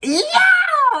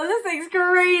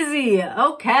me.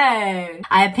 Okay.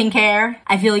 I have pink hair.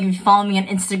 I feel like if you follow me on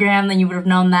Instagram, then you would have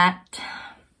known that.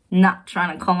 Not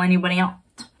trying to call anybody out.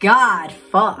 God,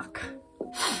 fuck.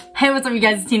 Hey, what's up you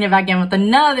guys? It's Tina back again with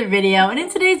another video. And in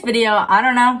today's video, I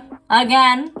don't know.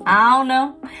 Again, I don't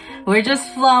know. We're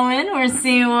just flowing. We're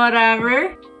seeing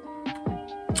whatever.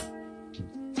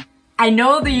 I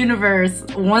know the universe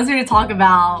wants me to talk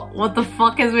about what the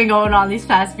fuck has been going on these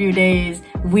past few days,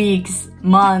 weeks,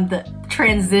 month,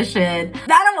 transition. I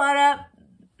don't wanna.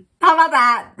 How about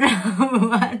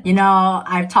that? You know,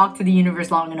 I've talked to the universe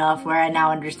long enough where I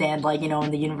now understand, like, you know, when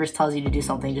the universe tells you to do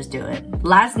something, just do it.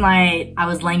 Last night, I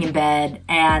was laying in bed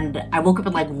and I woke up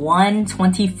at like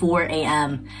 1:24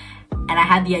 a.m. and I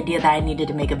had the idea that I needed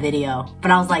to make a video.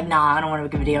 But I was like, nah, I don't want to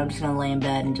make a video. I'm just gonna lay in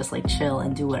bed and just like chill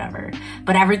and do whatever.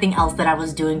 But everything else that I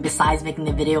was doing besides making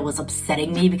the video was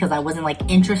upsetting me because I wasn't like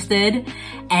interested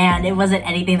and it wasn't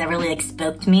anything that really like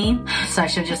spoke to me. So I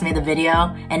should have just made the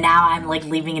video. And now I'm like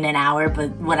leaving in an hour, but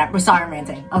whatever. Sorry, I'm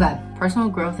ranting. Okay, personal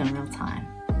growth in real time.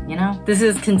 You know? This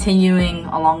is continuing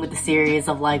along with the series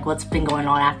of like what's been going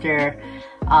on after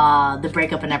the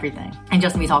breakup and everything, and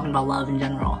just me talking about love in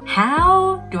general.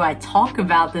 How do I talk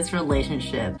about this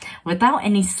relationship without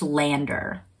any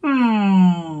slander?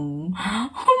 I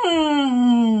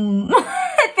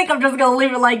think I'm just gonna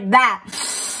leave it like that.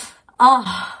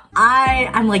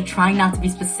 I'm like trying not to be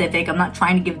specific. I'm not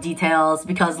trying to give details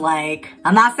because like,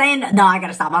 I'm not saying, no, I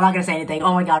gotta stop. I'm not gonna say anything.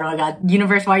 Oh my God.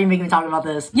 Universe, why are you making me talk about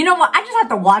this? You know what? I just have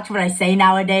to watch what I say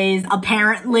nowadays,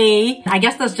 apparently. I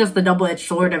guess that's just the double-edged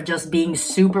sword of just being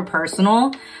super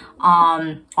personal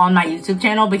on my YouTube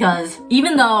channel, because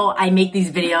even though I make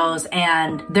these videos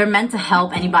and they're meant to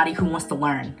help anybody who wants to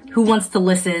learn, who wants to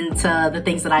listen to the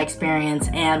things that I experience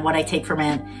and what I take from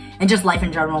it, and just life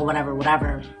in general,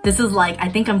 whatever. This is like, I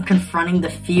think I'm confronting the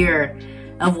fear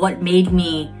of what made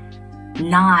me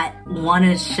not want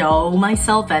to show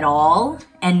myself at all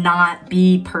and not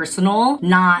be personal,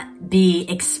 not be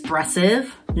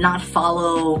expressive, not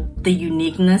follow the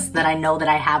uniqueness that I know that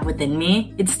I have within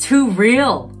me. It's too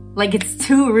real. Like, it's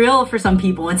too real for some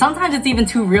people, and sometimes it's even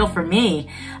too real for me.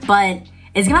 But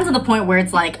it's gotten to the point where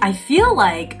it's like, I feel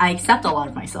like I accept a lot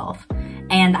of myself.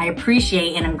 And I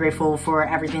appreciate and I'm grateful for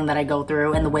everything that I go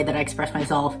through and the way that I express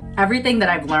myself. Everything that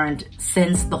I've learned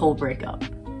since the whole breakup,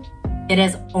 it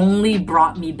has only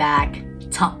brought me back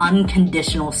to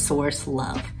unconditional source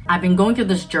love. I've been going through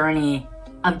this journey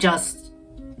of just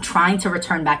trying to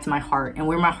return back to my heart and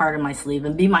wear my heart on my sleeve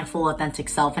and be my full authentic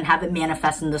self and have it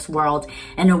manifest in this world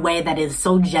in a way that is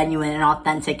so genuine and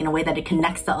authentic, in a way that it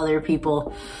connects to other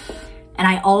people. And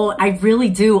I really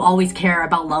do always care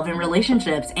about love and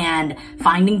relationships and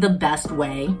finding the best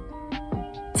way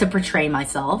to portray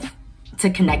myself, to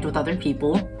connect with other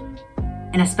people,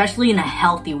 and especially in a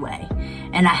healthy way.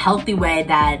 In a healthy way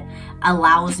that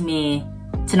allows me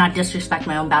to not disrespect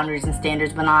my own boundaries and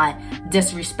standards, but not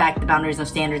disrespect the boundaries and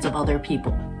standards of other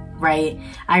people, right?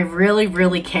 I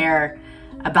really care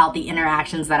about the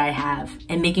interactions that I have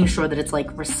and making sure that it's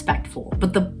like respectful.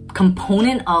 But the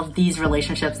component of these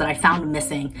relationships that I found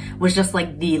missing was just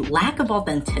like the lack of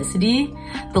authenticity,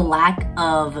 the lack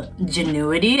of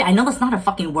genuity. I know that's not a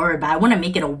fucking word, but I want to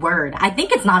make it a word. I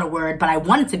think it's not a word, but I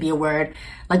want it to be a word.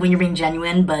 Like when you're being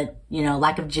genuine, but you know,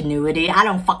 lack of genuity. I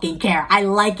don't fucking care. I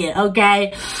like it,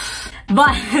 okay?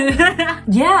 But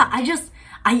yeah,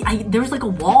 there was like a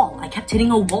wall. I kept hitting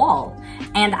a wall.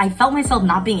 And I felt myself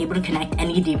not being able to connect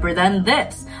any deeper than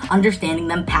this, understanding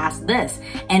them past this.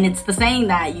 And it's the saying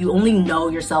that you only know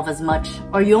yourself as much,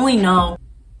 or you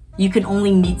can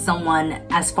only meet someone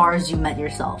as far as you met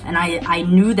yourself. And I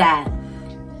knew that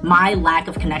my lack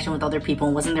of connection with other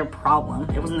people wasn't their problem.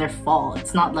 It wasn't their fault.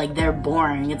 It's not like they're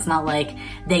boring. It's not like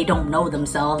they don't know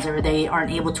themselves or they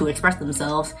aren't able to express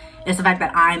themselves. It's the fact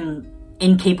that I'm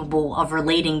incapable of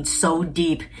relating so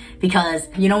deep, because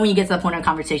you know when you get to the point of a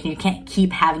conversation, you can't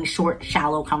keep having short,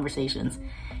 shallow conversations.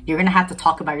 You're gonna have to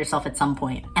talk about yourself at some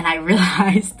point. And I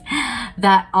realized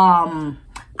that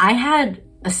I had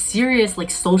a serious like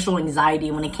social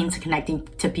anxiety when it came to connecting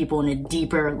to people in a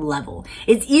deeper level.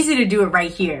 It's easy to do it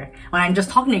right here when I'm just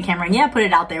talking to a camera and yeah, put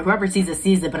it out there. Whoever sees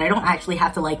it, but I don't actually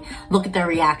have to like look at their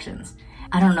reactions.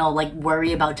 I don't know, like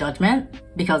worry about judgment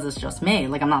because it's just me.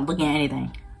 Like I'm not looking at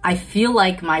anything. I feel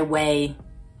like my way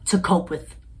to cope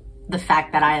with the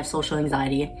fact that I have social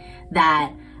anxiety,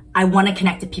 that I want to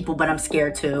connect to people but I'm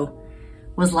scared to,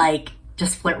 was like,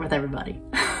 just flirt with everybody.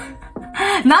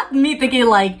 Not me thinking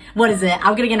like, what is it?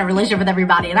 I'm gonna get in a relationship with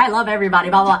everybody and I love everybody,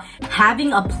 blah, blah, blah.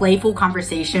 Having a playful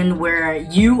conversation where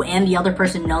you and the other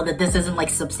person know that this isn't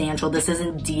like substantial, this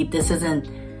isn't deep, this isn't,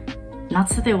 not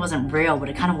that it wasn't real, but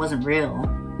it kind of wasn't real.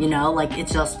 You know, like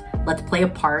it's just Let's play a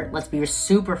part. Let's be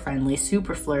super friendly,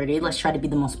 super flirty. Let's try to be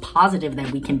the most positive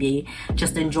that we can be.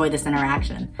 Just enjoy this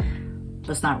interaction.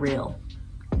 But it's not real.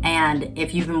 And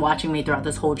if you've been watching me throughout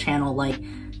this whole channel, like,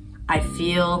 I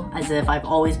feel as if I've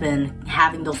always been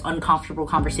having those uncomfortable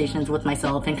conversations with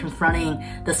myself and confronting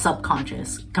the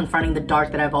subconscious, confronting the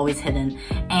dark that I've always hidden,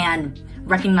 and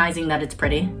recognizing that it's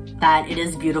pretty, that it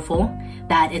is beautiful,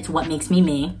 that it's what makes me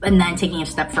me, and then taking a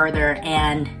step further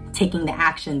and taking the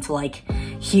action to like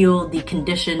heal the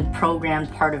conditioned,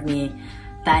 programmed part of me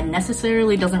that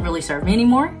necessarily doesn't really serve me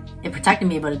anymore. It protected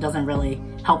me, but it doesn't really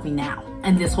help me now.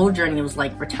 And this whole journey was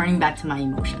like returning back to my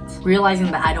emotions,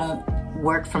 realizing that I don't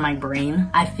work for my brain.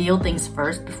 I feel things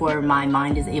first before my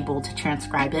mind is able to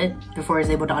transcribe it, before it's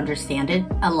able to understand it,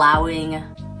 allowing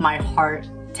my heart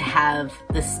to have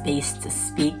the space to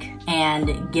speak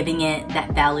and giving it that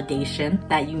validation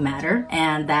that you matter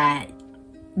and that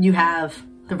you have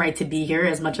the right to be here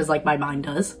as much as like my mind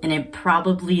does. And it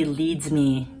probably leads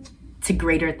me to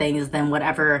greater things than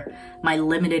whatever my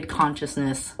limited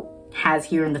consciousness has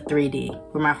here in the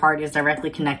 3D, where my heart is directly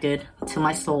connected to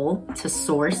my soul, to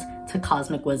source, to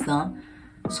cosmic wisdom.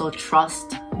 So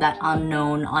trust that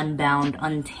unknown, unbound,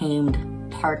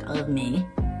 untamed part of me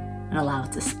and allow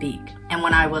it to speak. And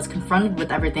when I was confronted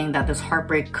with everything that this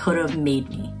heartbreak could have made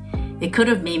me, it could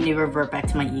have made me revert back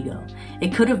to my ego.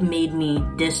 It could have made me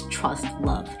distrust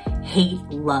love, hate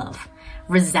love,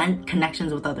 resent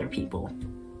connections with other people.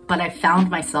 But I found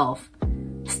myself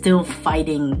still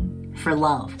fighting for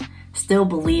love, still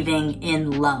believing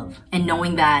in love, and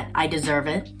knowing that I deserve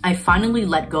it. I finally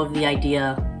let go of the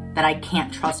idea that I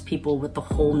can't trust people with the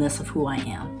wholeness of who I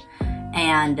am,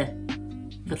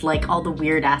 and with like all the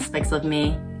weird aspects of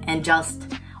me, and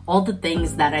just all the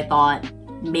things that I thought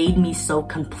made me so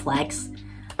complex.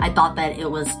 I thought that it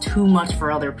was too much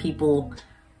for other people,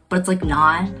 but it's like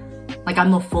not. Like,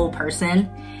 I'm a full person,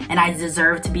 and I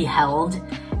deserve to be held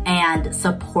and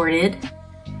supported,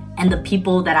 and the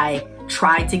people that I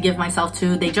tried to give myself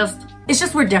to, it's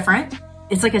just we're different.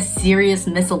 It's like a serious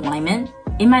misalignment.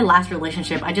 In my last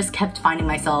relationship, I just kept finding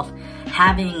myself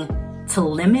having to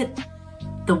limit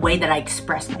the way that I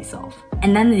express myself.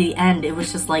 And then in the end, it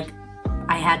was just like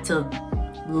I had to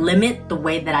limit the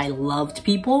way that I loved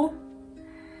people.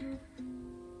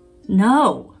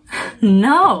 No.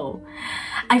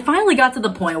 I finally got to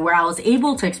the point where I was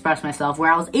able to express myself,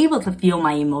 where I was able to feel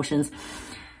my emotions.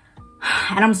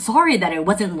 And I'm sorry that it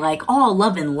wasn't like all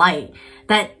love and light,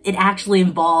 that it actually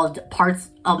involved parts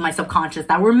of my subconscious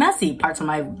that were messy, parts of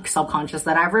my subconscious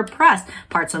that I repressed,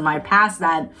 parts of my past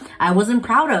that I wasn't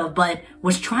proud of, but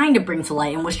was trying to bring to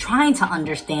light and was trying to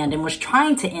understand and was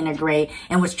trying to integrate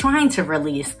and was trying to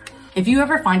release. If you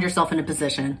ever find yourself in a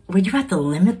position where you have to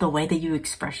limit the way that you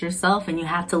express yourself and you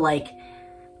have to like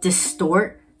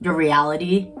distort your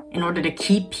reality in order to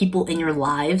keep people in your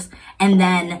lives, and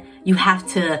then you have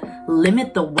to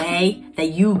limit the way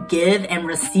that you give and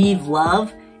receive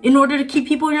love in order to keep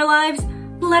people in your lives,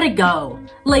 let it go.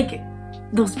 Like,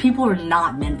 those people are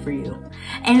not meant for you.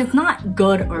 And it's not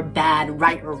good or bad,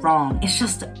 right or wrong. It's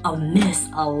just a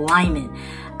misalignment.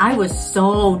 I was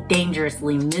so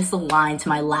dangerously misaligned to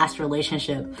my last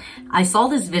relationship. I saw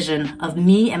this vision of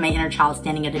me and my inner child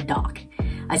standing at a dock.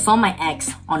 I saw my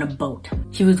ex on a boat.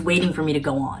 He was waiting for me to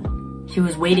go on. He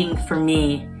was waiting for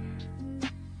me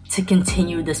to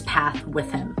continue this path with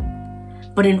him.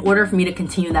 But in order for me to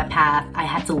continue that path, I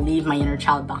had to leave my inner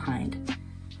child behind.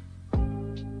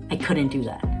 I couldn't do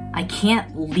that. I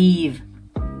can't leave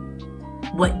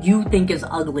what you think is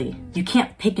ugly. You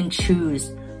can't pick and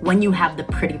choose when you have the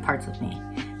pretty parts of me,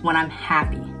 when I'm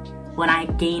happy, when I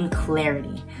gain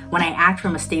clarity, when I act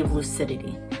from a state of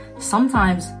lucidity.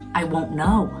 Sometimes I won't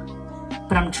know,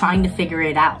 but I'm trying to figure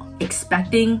it out.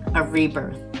 Expecting a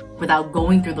rebirth without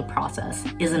going through the process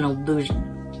is an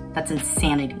illusion. That's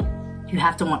insanity. You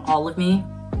have to want all of me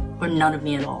or none of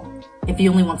me at all. If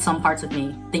you only want some parts of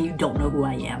me, then you don't know who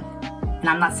I am. And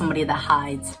I'm not somebody that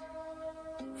hides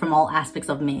from all aspects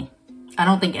of me. I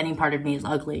don't think any part of me is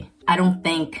ugly. I don't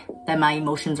think that my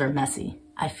emotions are messy.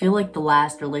 I feel like the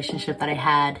last relationship that I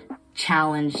had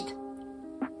challenged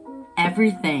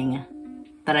everything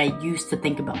that I used to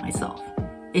think about myself.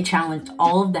 It challenged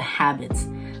all of the habits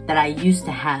that I used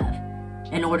to have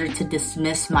in order to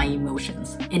dismiss my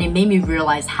emotions. And it made me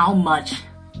realize how much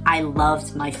I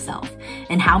loved myself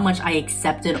and how much I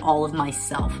accepted all of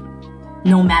myself,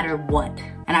 no matter what.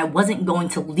 And I wasn't going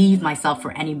to leave myself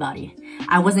for anybody.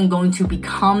 I wasn't going to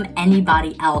become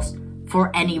anybody else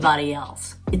for anybody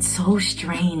else. It's so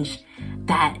strange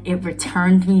that it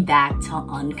returned me back to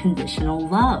unconditional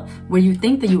love, where you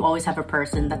think that you always have a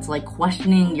person that's like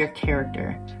questioning your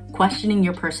character, questioning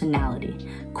your personality,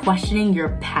 questioning your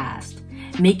past,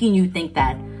 making you think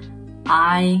that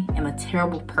I am a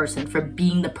terrible person for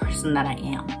being the person that I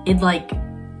am. It like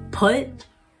put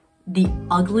the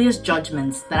ugliest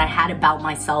judgments that I had about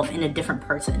myself in a different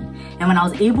person. And when I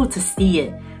was able to see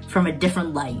it from a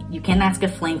different light, you can't ask a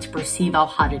flame to perceive how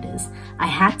hot it is. I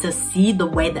had to see the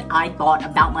way that I thought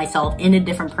about myself in a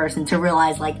different person to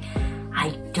realize like, I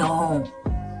don't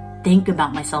think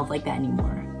about myself like that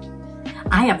anymore.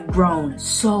 I have grown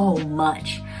so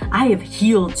much. I have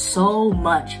healed so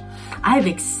much. I have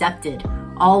accepted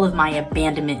all of my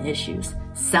abandonment issues,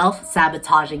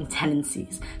 self-sabotaging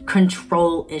tendencies,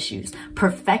 control issues,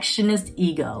 perfectionist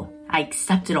ego. I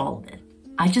accepted all of it.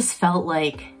 I just felt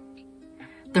like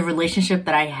the relationship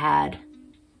that I had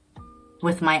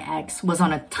with my ex was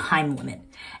on a time limit.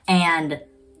 And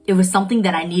it was something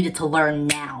that I needed to learn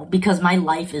now because my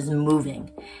life is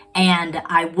moving. And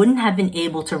I wouldn't have been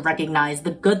able to recognize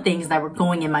the good things that were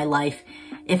going in my life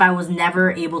if I was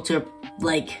never able to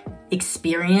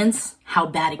experience how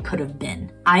bad it could have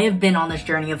been. I have been on this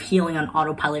journey of healing on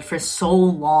autopilot for so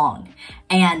long,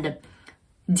 and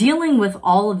dealing with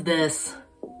all of this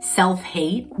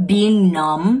self-hate, being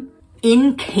numb,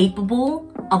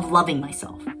 incapable of loving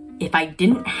myself. If I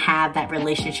didn't have that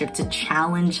relationship to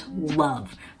challenge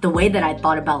love, the way that I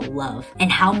thought about love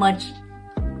and how much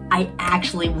I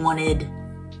actually wanted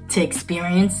to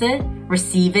experience it,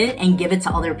 receive it, and give it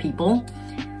to other people,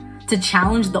 to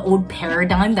challenge the old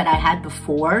paradigm that I had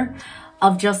before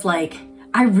of just like,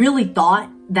 I really thought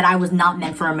that I was not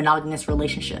meant for a monogamous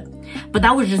relationship. But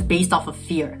that was just based off of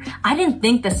fear. I didn't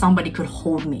think that somebody could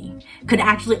hold me, could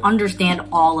actually understand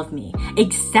all of me,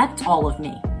 accept all of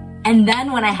me. And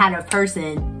then when I had a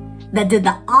person that did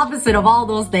the opposite of all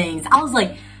those things, I was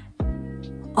like,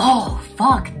 oh,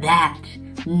 fuck that.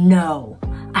 No,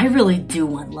 I really do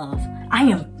want love. I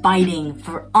am fighting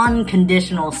for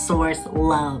unconditional source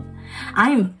love. I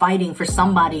am fighting for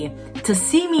somebody to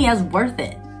see me as worth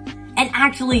it and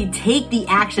actually take the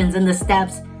actions and the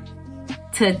steps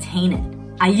to attain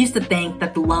it. I used to think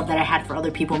that the love that I had for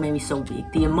other people made me so weak.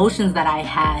 The emotions that I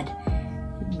had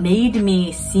made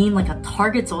me seem like a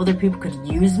target so other people could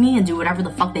use me and do whatever the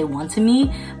fuck they want to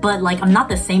me. But like, I'm not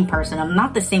the same person. I'm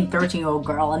not the same 13-year-old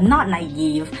girl. I'm not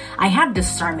naive. I have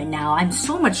discernment now. I'm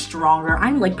so much stronger.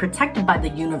 I'm like protected by the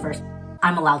universe.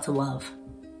 I'm allowed to love.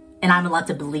 And I'm allowed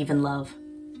to believe in love.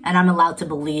 And I'm allowed to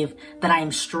believe that I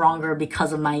am stronger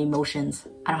because of my emotions.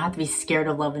 I don't have to be scared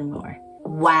of love anymore.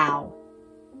 Wow.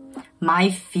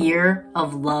 My fear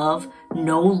of love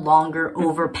no longer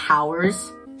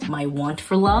overpowers my want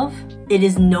for love. It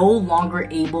is no longer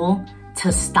able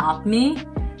to stop me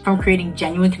from creating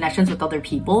genuine connections with other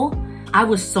people. I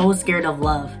was so scared of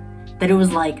love that it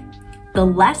was like, the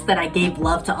less that I gave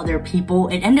love to other people,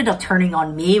 it ended up turning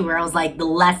on me, where I was like, the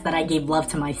less that I gave love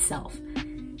to myself.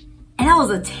 And that was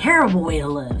a terrible way to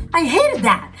live. I hated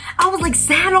that. I was like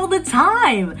sad all the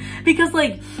time because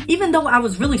like, even though I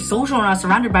was really social and I was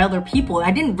surrounded by other people,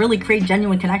 I didn't really create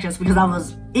genuine connections because I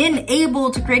was unable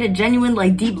to create a genuine,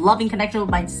 like deep loving connection with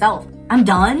myself. I'm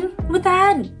done with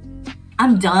that.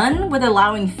 I'm done with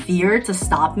allowing fear to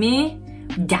stop me,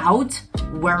 doubt,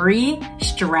 worry,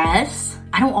 stress.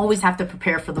 I don't always have to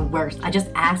prepare for the worst. I just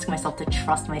ask myself to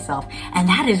trust myself. And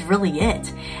that is really it.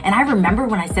 And I remember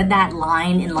when I said that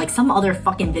line in like some other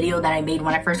fucking video that I made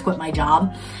when I first quit my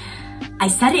job, I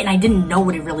said it and I didn't know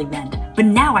what it really meant. But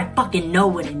now I fucking know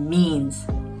what it means.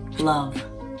 Love.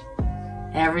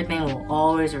 Everything will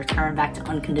always return back to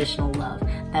unconditional love.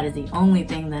 That is the only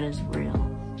thing that is real.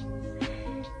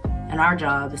 And our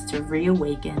job is to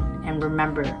reawaken and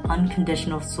remember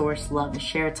unconditional source love and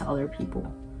share it to other people.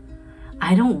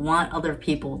 I don't want other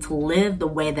people to live the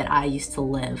way that I used to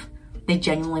live. They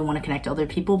genuinely want to connect to other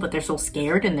people, but they're so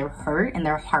scared and they're hurt and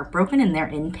they're heartbroken and they're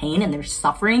in pain and they're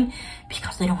suffering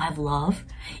because they don't have love,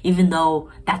 even though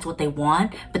that's what they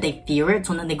want, but they fear it,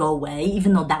 so then they go away,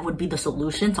 even though that would be the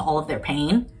solution to all of their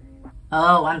pain.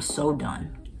 Oh, I'm so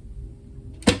done.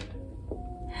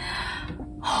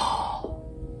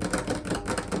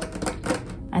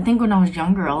 I think when I was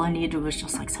younger, all I needed was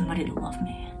just like somebody to love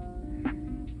me.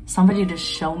 Somebody to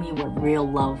show me what real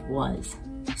love was.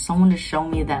 Someone to show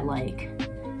me that like,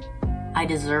 I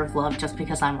deserve love just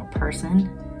because I'm a person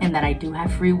and that I do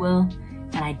have free will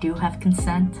and I do have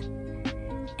consent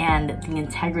and the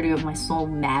integrity of my soul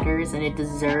matters and it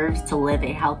deserves to live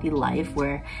a healthy life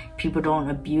where people don't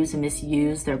abuse and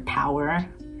misuse their power,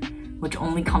 which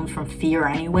only comes from fear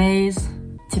anyways,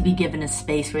 to be given a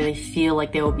space where they feel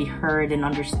like they will be heard and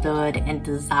understood and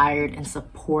desired and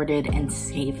supported and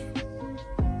safe.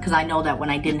 Because I know that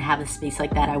when I didn't have a space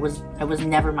like that, I was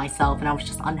never myself and I was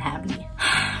just unhappy.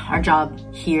 Our job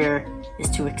here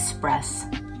is to express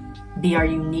be our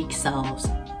unique selves,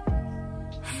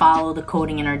 follow the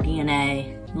coding in our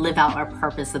DNA, live out our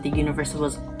purpose that the universe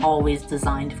was always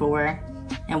designed for,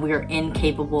 and we are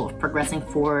incapable of progressing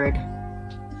forward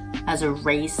as a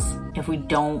race if we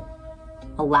don't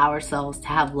allow ourselves to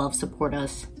have love support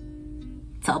us,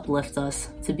 to uplift us,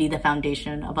 to be the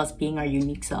foundation of us being our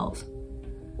unique selves.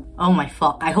 Oh my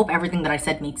fuck, I hope everything that I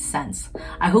said makes sense.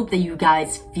 I hope that you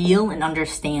guys feel and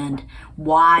understand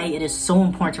why it is so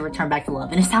important to return back to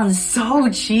love. And it sounds so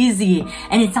cheesy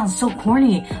and it sounds so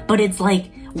corny, but it's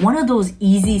like one of those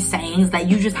easy sayings that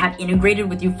you just have integrated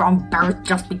with you from birth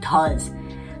just because.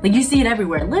 Like, you see it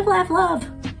everywhere. Live, laugh, love.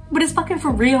 But it's fucking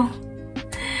for real.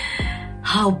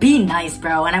 Oh, be nice,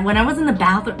 bro. And when I was in the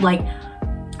bathroom, like,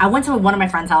 I went to one of my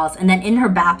friend's house, and then in her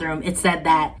bathroom, it said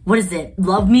that, what is it?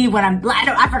 Love me when I'm,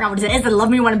 I forgot what it said. It said, love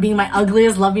me when I'm being my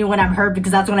ugliest, love me when I'm hurt,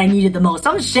 because that's when I need it the most.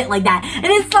 Some shit like that. And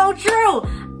it's so true.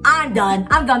 I'm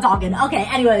done talking. Okay,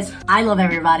 anyways, I love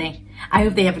everybody. I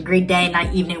hope they have a great day,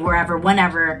 night, evening, wherever,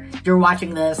 whenever you're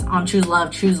watching this on Choose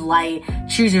Love, Choose Light,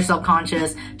 choose your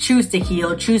subconscious, choose to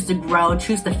heal, choose to grow,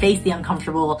 choose to face the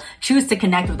uncomfortable, choose to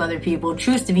connect with other people,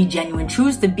 choose to be genuine,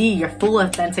 choose to be your full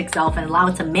authentic self and allow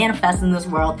it to manifest in this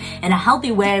world in a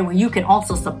healthy way where you can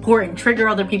also support and trigger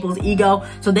other people's ego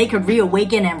so they could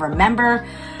reawaken and remember.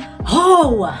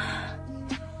 Oh!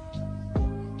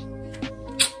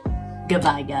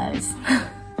 Goodbye, guys.